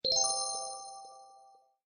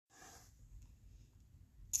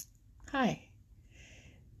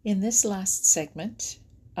In this last segment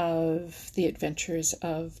of the adventures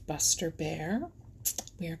of Buster Bear,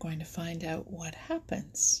 we are going to find out what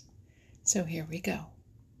happens. So here we go.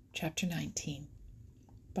 Chapter 19.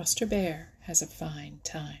 Buster Bear has a fine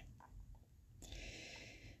time.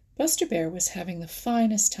 Buster Bear was having the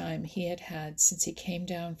finest time he had had since he came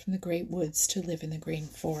down from the great woods to live in the Green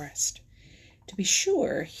Forest. To be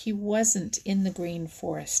sure, he wasn't in the Green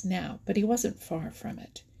Forest now, but he wasn't far from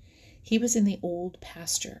it. He was in the Old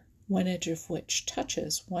Pasture, one edge of which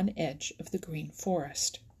touches one edge of the Green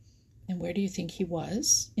Forest. And where do you think he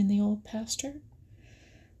was in the Old Pasture?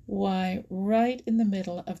 Why, right in the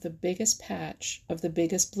middle of the biggest patch of the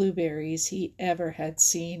biggest blueberries he ever had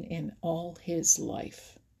seen in all his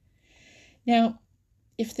life. Now,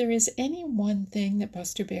 if there is any one thing that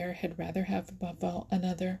Buster Bear had rather have above all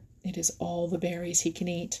another, it is all the berries he can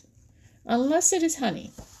eat, unless it is honey.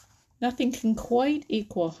 Nothing can quite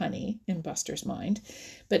equal honey in Buster's mind,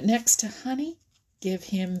 but next to honey, give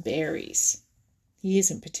him berries. He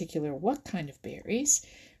isn't particular what kind of berries.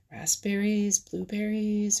 Raspberries,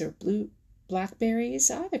 blueberries, or blackberries,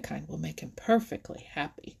 either kind will make him perfectly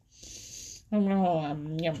happy. My,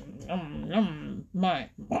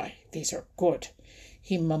 these are good,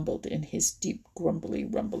 he mumbled in his deep,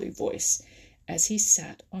 rumbly voice as he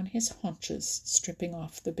sat on his haunches, stripping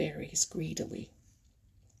off the berries greedily.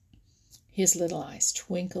 His little eyes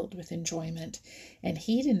twinkled with enjoyment, and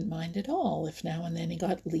he didn't mind at all if now and then he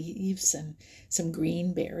got leaves and some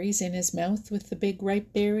green berries in his mouth with the big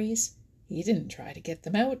ripe berries. He didn't try to get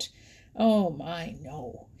them out. Oh, my,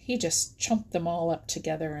 no. He just chumped them all up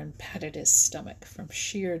together and patted his stomach from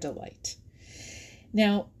sheer delight.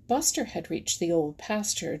 Now, Buster had reached the Old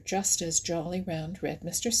Pasture just as jolly, round, red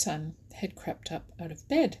Mr. Sun had crept up out of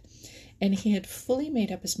bed, and he had fully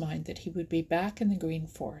made up his mind that he would be back in the Green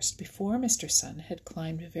Forest before Mr. Sun had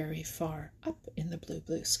climbed very far up in the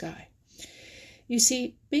blue sky. You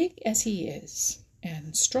see, big as he is,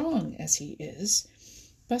 and strong as he is,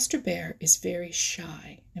 Buster Bear is very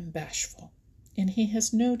shy and bashful, and he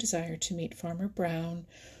has no desire to meet Farmer Brown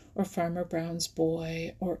or Farmer Brown's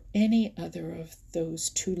boy or any other of those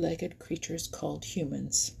two-legged creatures called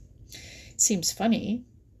humans. Seems funny,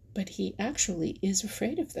 but he actually is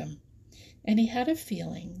afraid of them, and he had a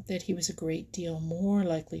feeling that he was a great deal more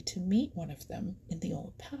likely to meet one of them in the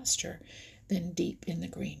Old Pasture than deep in the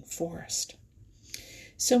Green Forest.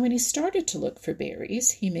 So when he started to look for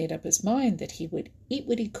berries, he made up his mind that he would eat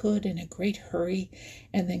what he could in a great hurry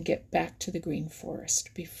and then get back to the Green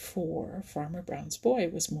Forest before Farmer Brown's boy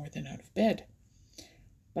was more than out of bed.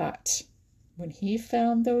 But when he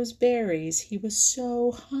found those berries, he was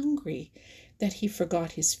so hungry that he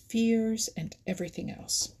forgot his fears and everything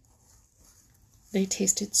else. They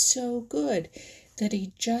tasted so good that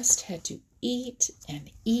he just had to eat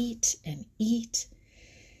and eat and eat.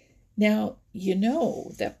 Now, you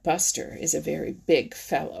know that Buster is a very big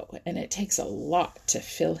fellow, and it takes a lot to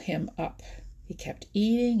fill him up. He kept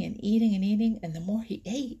eating and eating and eating, and the more he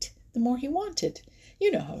ate, the more he wanted.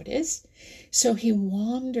 You know how it is. So he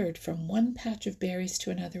wandered from one patch of berries to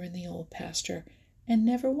another in the Old Pasture, and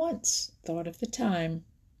never once thought of the time.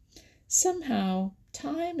 Somehow,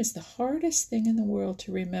 time is the hardest thing in the world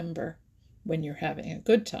to remember when you're having a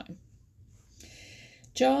good time.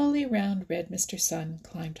 Jolly, round, red Mr. Sun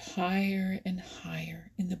climbed higher and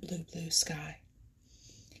higher in the blue sky.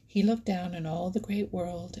 He looked down on all the great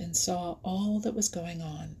world and saw all that was going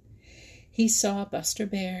on. He saw Buster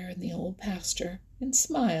Bear in the Old Pasture and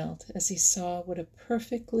smiled as he saw what a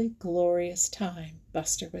perfectly glorious time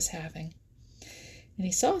Buster was having. And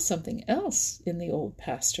he saw something else in the Old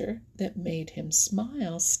Pasture that made him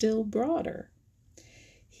smile still broader.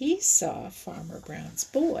 He saw Farmer Brown's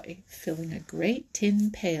boy filling a great tin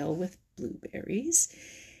pail with blueberries,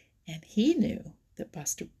 and he knew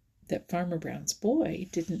that Farmer Brown's boy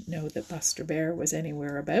didn't know that Buster Bear was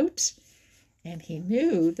anywhere about, and he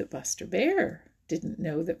knew that Buster Bear didn't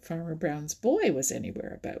know that Farmer Brown's boy was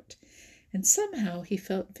anywhere about, and somehow he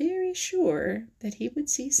felt very sure that he would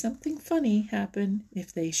see something funny happen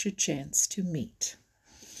if they should chance to meet.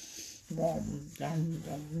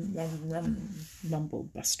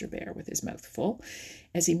 Mumbled Buster Bear with his mouth full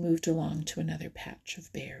as he moved along to another patch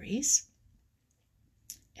of berries.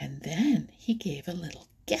 And then he gave a little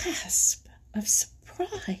gasp of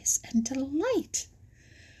surprise and delight.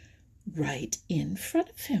 Right in front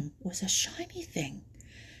of him was a shiny thing,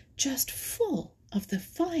 just full of the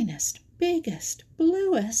finest, biggest,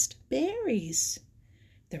 bluest berries.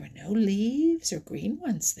 There were no leaves or green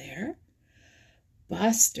ones there.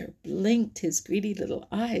 Buster blinked his greedy little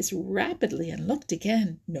eyes rapidly and looked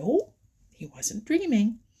again. No, he wasn't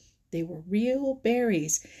dreaming. They were real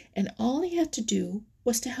berries, and all he had to do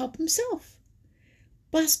was to help himself.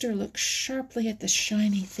 Buster looked sharply at the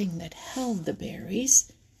shiny thing that held the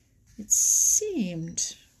berries. It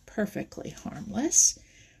seemed perfectly harmless.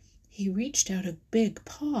 He reached out a big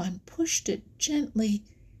paw and pushed it gently.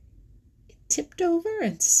 It tipped over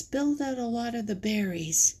and spilled out a lot of the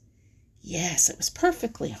berries. Yes, it was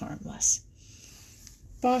perfectly harmless.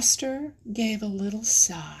 Buster gave a little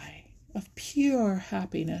sigh of pure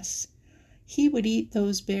happiness. He would eat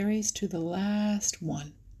those berries to the last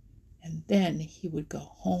one, and then he would go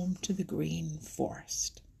home to the Green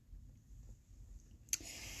Forest.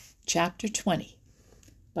 Chapter 20.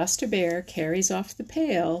 Buster Bear Carries Off the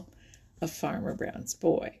Pail of Farmer Brown's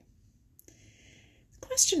Boy. The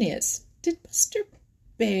question is, did Buster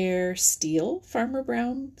Bear steal Farmer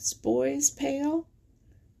Brown's boy's pail?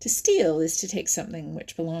 To steal is to take something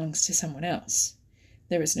which belongs to someone else.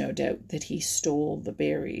 There is no doubt that he stole the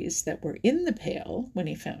berries that were in the pail when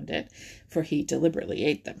he found it, for he deliberately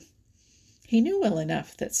ate them. He knew well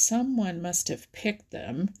enough that someone must have picked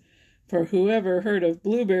them, for whoever heard of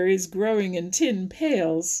blueberries growing in tin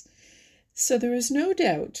pails? So there is no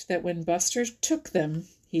doubt that when Buster took them,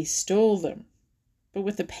 he stole them. But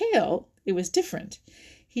with the pail, it was different.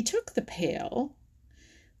 He took the pail,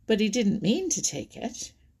 but he didn't mean to take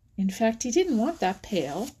it. In fact, he didn't want that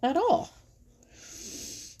pail at all.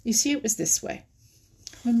 You see, it was this way.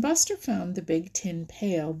 When Buster found the big tin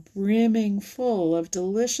pail brimming full of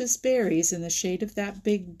delicious berries in the shade of that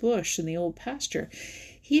big bush in the old pasture,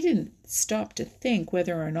 he didn't stop to think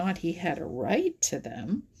whether or not he had a right to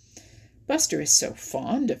them. Buster is so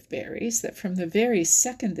fond of berries that from the very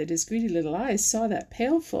second that his greedy little eyes saw that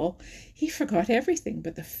pailful, he forgot everything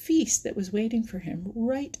but the feast that was waiting for him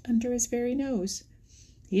right under his very nose.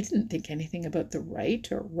 He didn't think anything about the right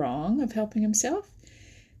or wrong of helping himself.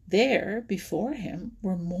 There, before him,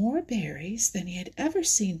 were more berries than he had ever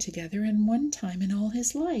seen together in one time in all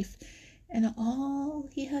his life, and all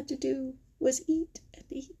he had to do was eat and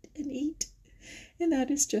eat and eat, and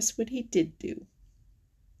that is just what he did do.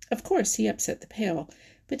 Of course, he upset the pail,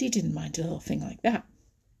 but he didn't mind a little thing like that.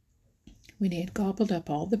 When he had gobbled up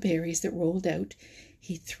all the berries that rolled out,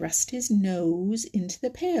 he thrust his nose into the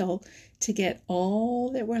pail to get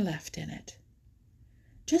all that were left in it.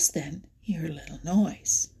 Just then he heard a little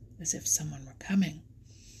noise, as if someone were coming.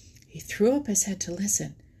 He threw up his head to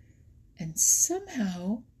listen, and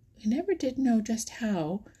somehow, he never did know just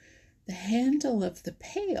how, the handle of the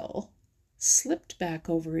pail slipped back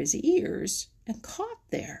over his ears and caught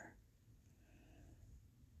there.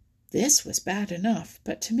 This was bad enough,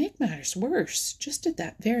 but to make matters worse, just at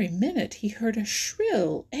that very minute he heard a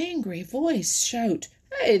shrill, angry voice shout,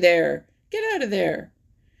 "Hey there! Get out of there!"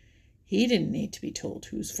 He didn't need to be told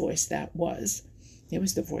whose voice that was. It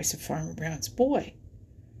was the voice of Farmer Brown's boy.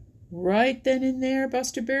 Right then and there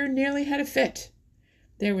Buster Bear nearly had a fit.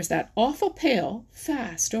 There was that awful pail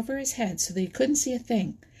fast over his head so that he couldn't see a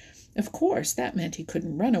thing. Of course, that meant he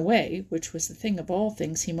couldn't run away, which was the thing of all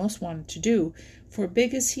things he most wanted to do, for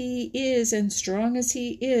big as he is and strong as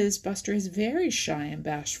he is, Buster is very shy and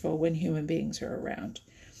bashful when human beings are around.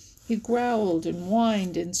 He growled and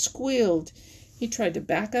whined and squealed. He tried to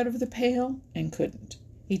back out of the pail and couldn't.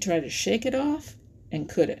 He tried to shake it off and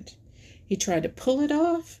couldn't. He tried to pull it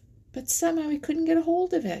off, but somehow he couldn't get a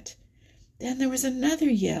hold of it. Then there was another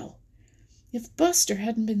yell. If Buster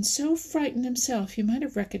hadn't been so frightened himself, he might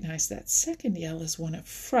have recognized that second yell as one of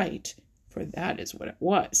fright, for that is what it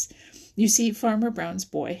was. You see, Farmer Brown's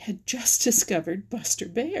boy had just discovered Buster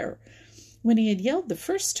Bear. When he had yelled the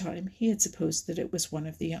first time, he had supposed that it was one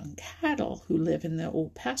of the young cattle who live in the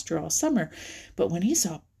old pasture all summer. But when he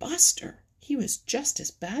saw Buster, he was just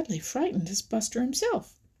as badly frightened as Buster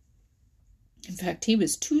himself. In fact, he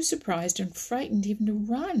was too surprised and frightened even to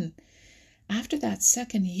run. After that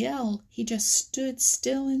second yell, he just stood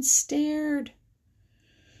still and stared.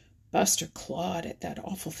 Buster clawed at that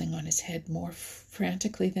awful thing on his head more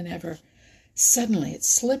frantically than ever. Suddenly it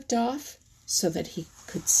slipped off so that he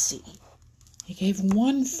could see. He gave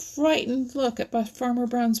one frightened look at Farmer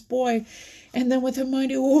Brown's boy, and then with a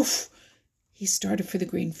mighty woof, he started for the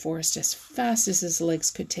Green Forest as fast as his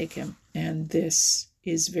legs could take him. And this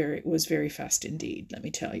was very fast indeed, let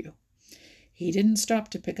me tell you. He didn't stop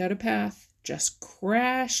to pick out a path, just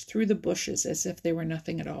crashed through the bushes as if they were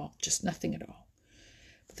nothing at all, just nothing at all.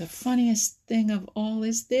 But the funniest thing of all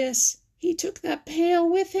is this: he took that pail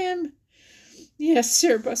with him. Yes,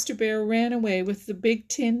 sir, Buster Bear ran away with the big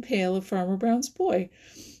tin pail of Farmer Brown's boy.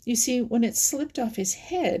 You see, when it slipped off his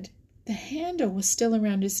head, the handle was still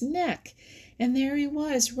around his neck, and there he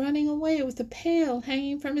was, running away with the pail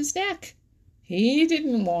hanging from his neck. He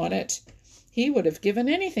didn't want it. He would have given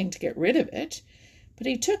anything to get rid of it, but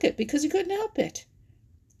he took it because he couldn't help it.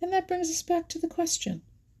 And that brings us back to the question,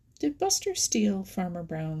 did Buster steal Farmer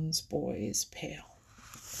Brown's boy's pail?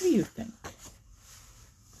 What do you think?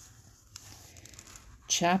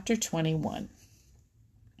 Chapter 21.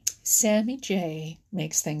 Sammy Jay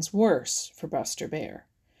makes things worse for Buster Bear.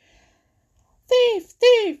 Thief,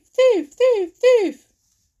 thief, thief, thief, thief!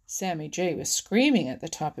 Sammy Jay was screaming at the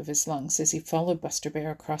top of his lungs as he followed Buster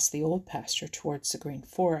Bear across the old pasture towards the Green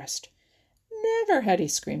Forest. Never had he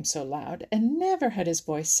screamed so loud, and never had his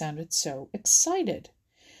voice sounded so excited.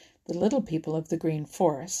 The little people of the Green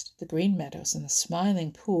Forest, the Green Meadows, and the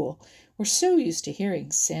Smiling Pool were so used to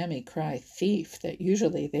hearing Sammy cry thief that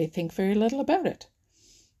usually they think very little about it.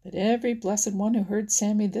 But every blessed one who heard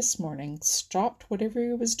Sammy this morning stopped whatever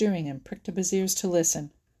he was doing and pricked up his ears to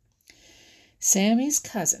listen. Sammy's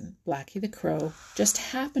cousin, Blacky the Crow, just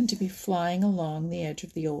happened to be flying along the edge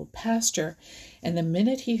of the old pasture, and the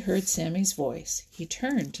minute he heard Sammy's voice, he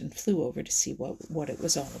turned and flew over to see what it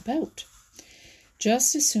was all about.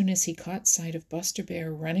 Just as soon as he caught sight of Buster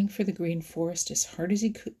Bear running for the Green Forest as hard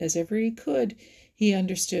as ever he could, he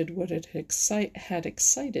understood what had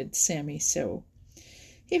excited Sammy so.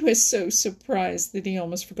 He was so surprised that he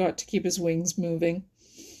almost forgot to keep his wings moving.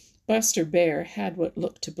 Buster Bear had what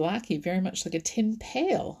looked to Blacky very much like a tin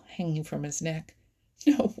pail hanging from his neck.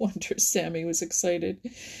 No wonder Sammy was excited.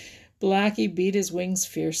 Blacky beat his wings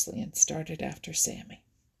fiercely and started after Sammy.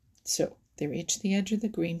 So they reached the edge of the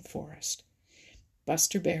Green Forest.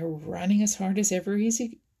 Buster Bear running as hard as ever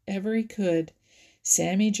he could,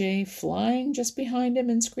 Sammy Jay flying just behind him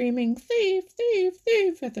and screaming, thief, thief,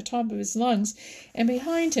 thief, at the top of his lungs, and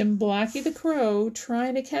behind him Blacky the Crow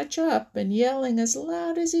trying to catch up and yelling as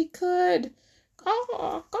loud as he could, caw,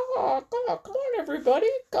 caw, caw, come on everybody,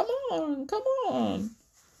 come on, come on.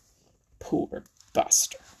 Poor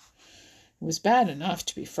Buster. It was bad enough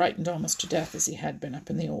to be frightened almost to death as he had been up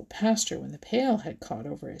in the old pasture when the pail had caught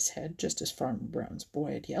over his head just as Farmer Brown's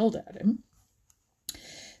boy had yelled at him.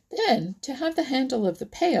 Then, to have the handle of the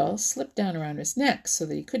pail slip down around his neck so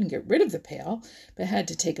that he couldn't get rid of the pail, but had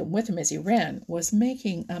to take him with him as he ran, was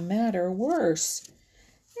making a matter worse.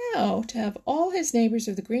 Now, to have all his neighbors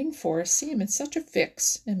of the Green Forest see him in such a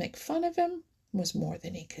fix and make fun of him was more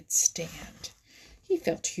than he could stand. He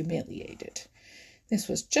felt humiliated. This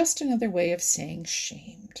was just another way of saying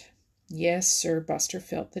shamed. Yes, Sir, Buster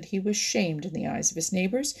felt that he was shamed in the eyes of his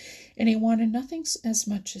neighbors, and he wanted nothing as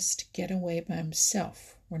much as to get away by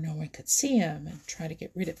himself, where no one could see him, and try to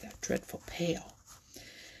get rid of that dreadful pail.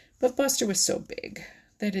 But Buster was so big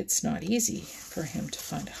that it's not easy for him to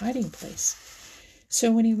find a hiding place. So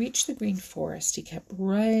when he reached the Green Forest, he kept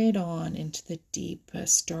right on into the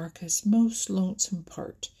deepest, darkest, most lonesome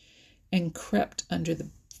part, and crept under the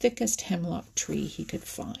thickest hemlock tree he could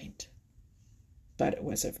find. But it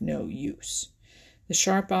was of no use. The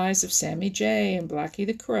sharp eyes of Sammy Jay and Blacky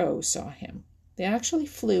the Crow saw him. They actually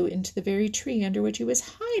flew into the very tree under which he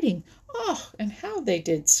was hiding. Oh, and how they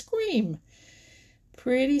did scream!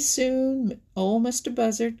 Pretty soon old Mr.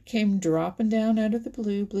 Buzzard came dropping down out of the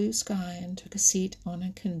blue, blue sky and took a seat on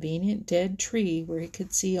a convenient dead tree where he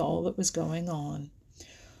could see all that was going on.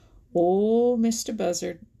 Old Mr.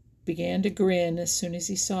 Buzzard began to grin as soon as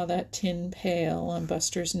he saw that tin pail on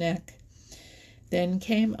Buster's neck. Then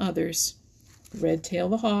came others, Redtail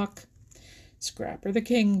the Hawk, Scrapper the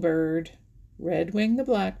Kingbird, Redwing the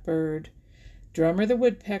Blackbird, Drummer the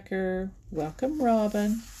Woodpecker, Welcome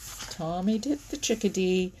Robin, Tommy Tit the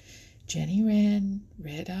Chickadee, Jenny Wren,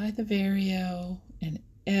 Redeye the Vireo, and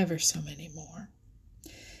ever so many more.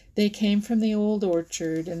 They came from the old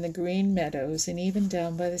orchard and the Green Meadows and even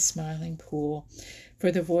down by the Smiling Pool,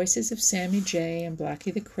 for the voices of Sammy Jay and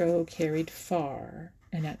Blacky the Crow carried far,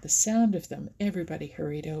 and at the sound of them everybody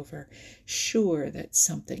hurried over, sure that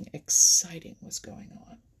something exciting was going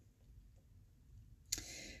on.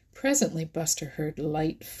 Presently Buster heard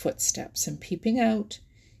light footsteps, and peeping out,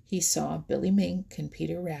 he saw Billy Mink and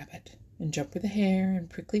Peter Rabbit, and Jumper the Hare and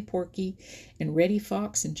Prickly Porky, and Reddy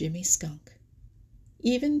Fox and Jimmy Skunk.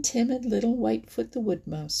 Even timid little Whitefoot the Wood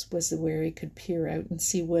Mouse was where he could peer out and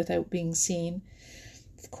see without being seen.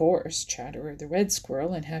 Of course, Chatterer the Red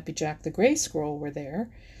Squirrel and Happy Jack the Gray Squirrel were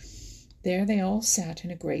there. There they all sat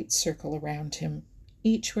in a great circle around him,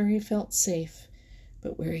 each where he felt safe,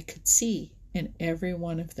 but where he could see, and every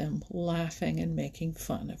one of them laughing and making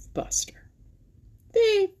fun of Buster.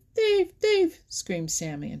 "Thief! Thief! Thief!" screamed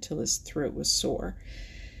Sammy until his throat was sore.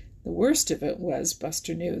 The worst of it was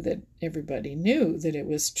Buster knew that everybody knew that it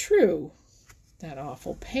was true. That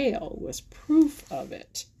awful pail was proof of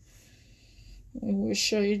it. "I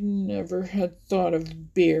wish I never had thought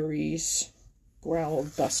of berries,"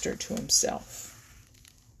 growled Buster to himself.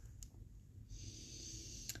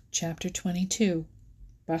 Chapter 22.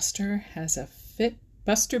 Buster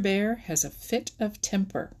Bear has a fit of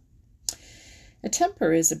temper. A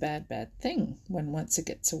temper is a bad, bad thing when once it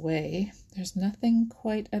gets away. There's nothing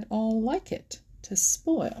quite at all like it to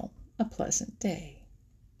spoil a pleasant day.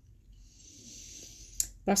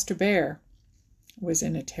 Buster Bear was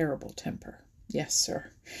in a terrible temper. Yes,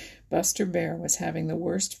 sir. Buster Bear was having the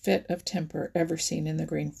worst fit of temper ever seen in the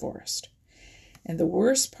Green Forest. And the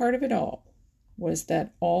worst part of it all was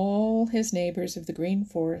that all his neighbors of the Green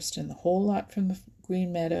Forest and the whole lot from the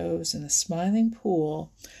Green Meadows and the Smiling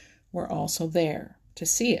Pool were also there to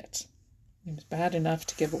see it. It was bad enough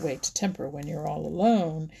to give way to temper when you're all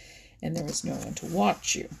alone and there is no one to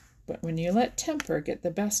watch you. But when you let temper get the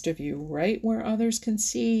best of you right where others can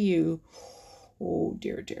see you, oh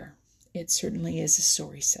dear, dear, it certainly is a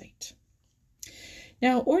sorry sight.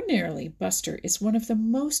 Now, ordinarily, Buster is one of the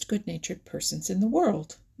most good-natured persons in the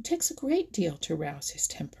world. It takes a great deal to rouse his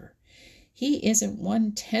temper. He isn't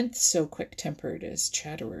 1/10 so quick-tempered as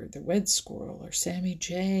Chatterer the Red Squirrel or Sammy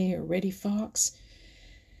Jay or Reddy Fox.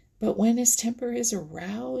 But when his temper is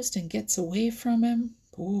aroused and gets away from him,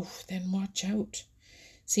 then watch out.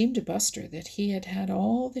 It seemed to Buster that he had had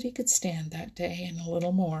all that he could stand that day and a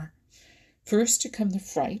little more. First to come the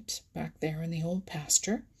fright back there in the old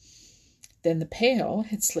pasture. Then the pail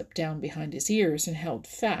had slipped down behind his ears and held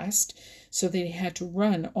fast, so that he had to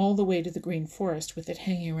run all the way to the Green Forest with it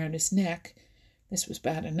hanging around his neck. This was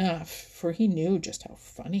bad enough, for he knew just how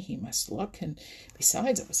funny he must look, and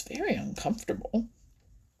besides, it was very uncomfortable.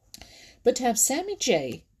 But to have Sammy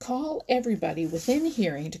Jay call everybody within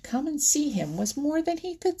hearing to come and see him was more than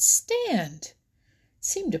he could stand. It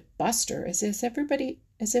seemed to Buster as if everybody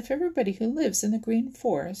who lives in the Green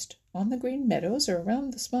Forest, on the Green Meadows, or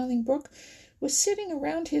around the Smiling Brook was sitting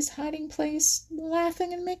around his hiding place,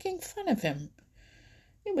 laughing and making fun of him.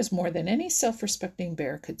 It was more than any self-respecting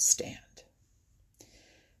bear could stand.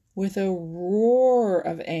 With a roar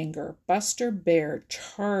of anger, Buster Bear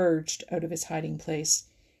charged out of his hiding place.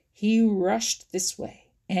 He rushed this way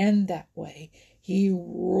and that way. He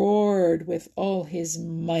roared with all his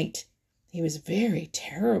might. He was very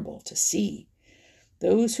terrible to see.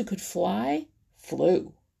 Those who could fly,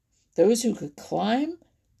 flew. Those who could climb,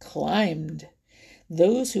 climbed.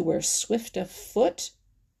 Those who were swift of foot,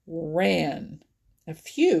 ran. A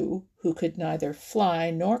few who could neither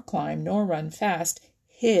fly nor climb nor run fast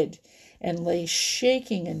hid and lay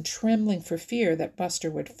shaking and trembling for fear that Buster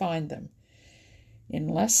would find them. In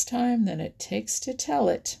less time than it takes to tell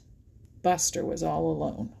it, Buster was all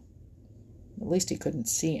alone. At least he couldn't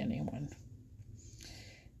see anyone.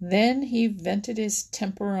 Then he vented his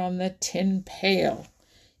temper on the tin pail.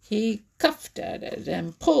 He cuffed at it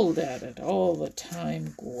and pulled at it all the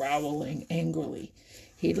time, growling angrily.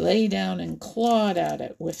 He lay down and clawed at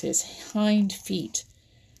it with his hind feet.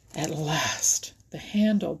 At last, the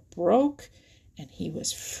handle broke and he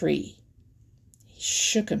was free. He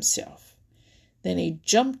shook himself. Then he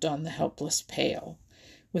jumped on the helpless pail.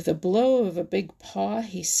 With a blow of a big paw,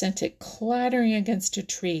 he sent it clattering against a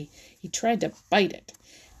tree. He tried to bite it.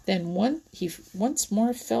 Then he once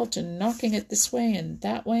more fell to knocking it this way and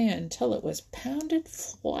that way until it was pounded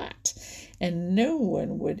flat, and no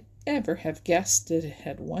one would ever have guessed that it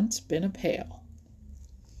had once been a pail.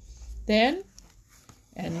 Then,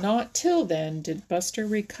 and not till then, did Buster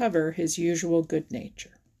recover his usual good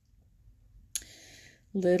nature.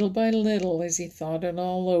 Little by little, as he thought it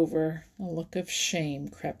all over, a look of shame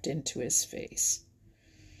crept into his face.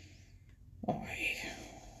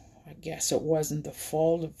 I guess it wasn't the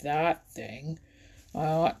fault of that thing. I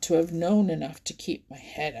ought to have known enough to keep my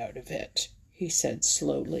head out of it, he said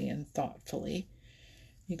slowly and thoughtfully.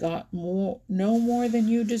 You got no more than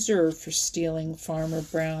you deserve for stealing Farmer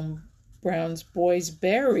Brown's boy's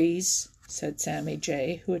berries, said Sammy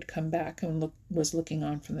Jay, who had come back and was looking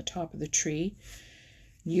on from the top of the tree.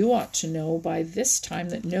 You ought to know by this time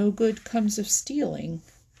that no good comes of stealing.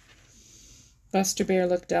 Buster Bear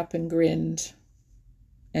looked up and grinned,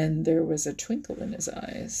 and there was a twinkle in his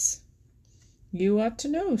eyes. You ought to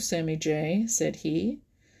know, Sammy Jay, said he.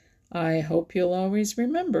 I hope you'll always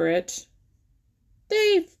remember it.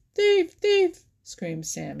 Thief! Thief! Thief! Screamed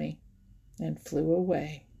Sammy, and flew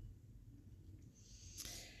away.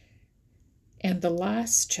 And the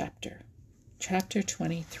last chapter, chapter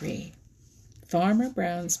 23. Farmer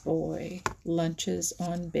Brown's boy lunches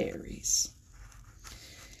on berries.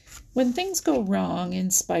 When things go wrong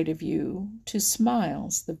in spite of you, to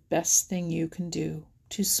smile's the best thing you can do.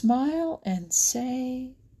 To smile and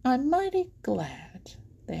say, I'm mighty glad.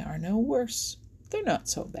 They are no worse. They're not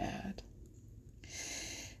so bad.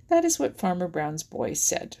 That is what Farmer Brown's boy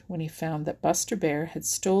said when he found that Buster Bear had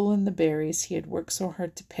stolen the berries he had worked so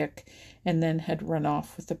hard to pick and then had run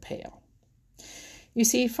off with the pail. You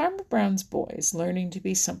see, Farmer Brown's boy is learning to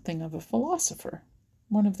be something of a philosopher,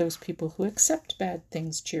 one of those people who accept bad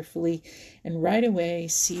things cheerfully and right away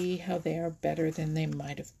see how they are better than they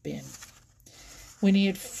might have been. When he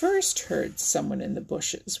had first heard someone in the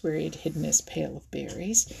bushes where he had hidden his pail of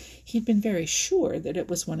berries, he'd been very sure that it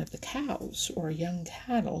was one of the cows or young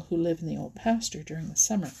cattle who live in the old pasture during the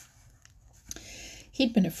summer.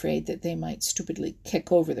 He'd been afraid that they might stupidly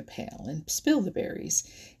kick over the pail and spill the berries,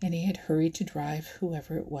 and he had hurried to drive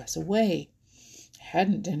whoever it was away. It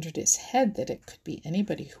hadn't entered his head that it could be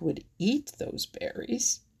anybody who would eat those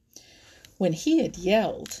berries. When he had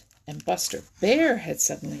yelled, and Buster Bear had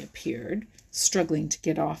suddenly appeared, struggling to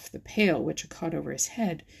get off the pail which had caught over his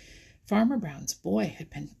head, Farmer Brown's boy had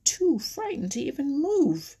been too frightened to even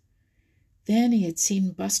move. Then he had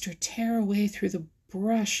seen Buster tear away through the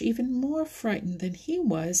brush, even more frightened than he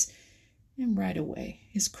was, and right away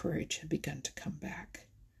his courage had begun to come back.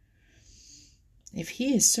 "If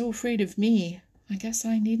he is so afraid of me, I guess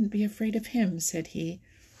I needn't be afraid of him," said he.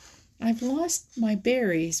 "I've lost my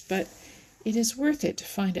berries, but it is worth it to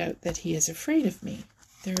find out that he is afraid of me.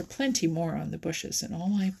 There are plenty more on the bushes, and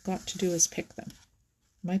all I've got to do is pick them.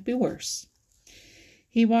 Might be worse."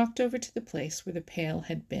 He walked over to the place where the pail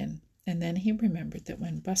had been, and then he remembered that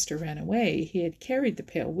when Buster ran away, he had carried the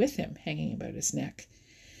pail with him, hanging about his neck.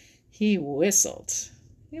 He whistled.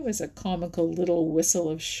 It was a comical little whistle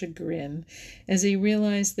of chagrin, as he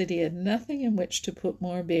realized that he had nothing in which to put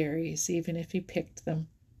more berries, even if he picked them.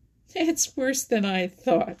 "It's worse than I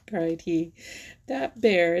thought," cried he. "That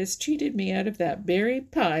bear has cheated me out of that berry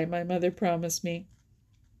pie my mother promised me."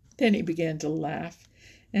 Then he began to laugh,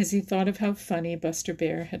 as he thought of how funny Buster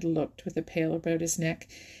Bear had looked with a pail about his neck,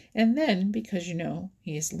 and then, because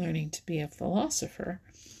he is learning to be a philosopher,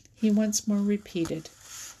 he once more repeated,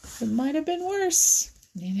 "It might have been worse.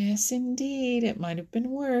 Yes, indeed, it might have been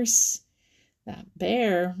worse. That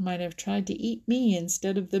bear might have tried to eat me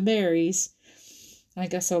instead of the berries. I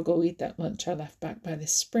guess I'll go eat that lunch I left back by the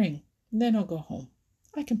spring, and then I'll go home.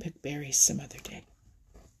 I can pick berries some other day."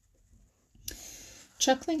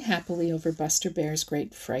 Chuckling happily over Buster Bear's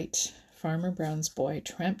great fright, Farmer Brown's boy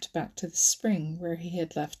tramped back to the spring where he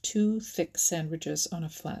had left 2 thick sandwiches on a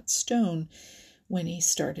flat stone when he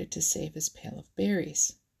started to save his pail of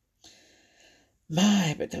berries.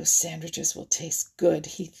 "My, but those sandwiches will taste good,"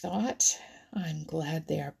 he thought. "I'm glad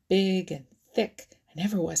they are big and thick. I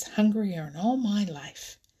never was hungrier in all my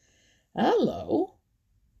life. Hello!"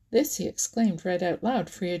 This he exclaimed right out loud,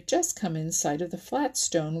 for he had just come in sight of the flat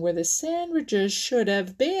stone where the sandwiches should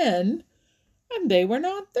have been, and they were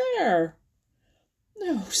not there.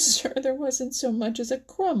 No, sir, there wasn't so much as a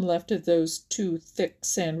crumb left of those 2 thick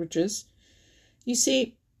sandwiches. You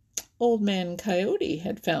see, Old Man Coyote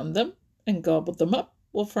had found them and gobbled them up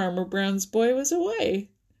while Farmer Brown's boy was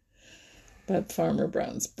away. But Farmer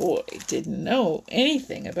Brown's boy didn't know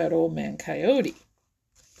anything about Old Man Coyote.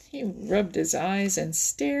 He rubbed his eyes and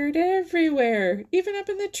stared everywhere, even up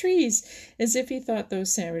in the trees, as if he thought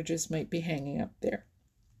those sandwiches might be hanging up there.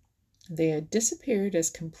 They had disappeared as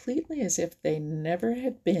completely as if they never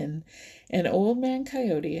had been, and Old Man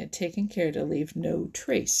Coyote had taken care to leave no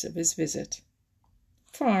trace of his visit.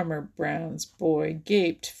 Farmer Brown's boy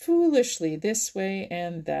gaped foolishly this way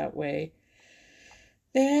and that way.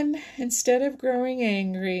 Then, instead of growing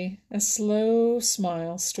angry, a slow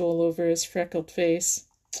smile stole over his freckled face.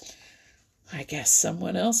 "I guess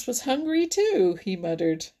someone else was hungry, too," he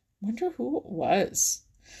muttered. "Wonder who it was.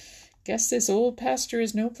 Guess this old pasture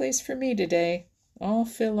is no place for me today. I'll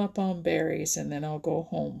fill up on berries, and then I'll go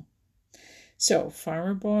home." So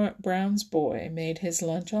Farmer Brown's boy made his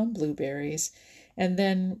lunch on blueberries, and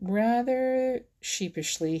then, rather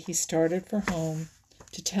sheepishly, he started for home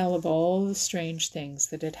to tell of all the strange things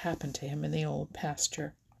that had happened to him in the old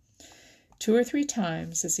pasture. 2 or 3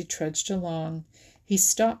 times, as he trudged along, he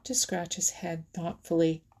stopped to scratch his head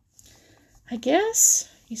thoughtfully. "I guess,"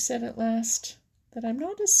 he said at last, "that I'm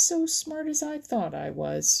not so smart as I thought I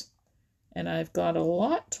was, and I've got a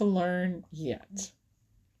lot to learn yet."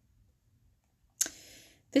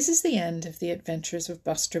 This is the end of the adventures of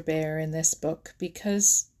Buster Bear in this book,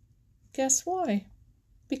 because, guess why?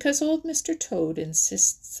 Because old Mr. Toad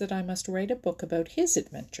insists that I must write a book about his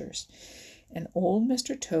adventures, and old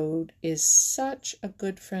Mr. Toad is such a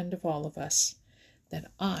good friend of all of us that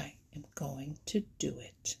I am going to do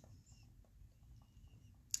it.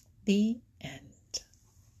 The end.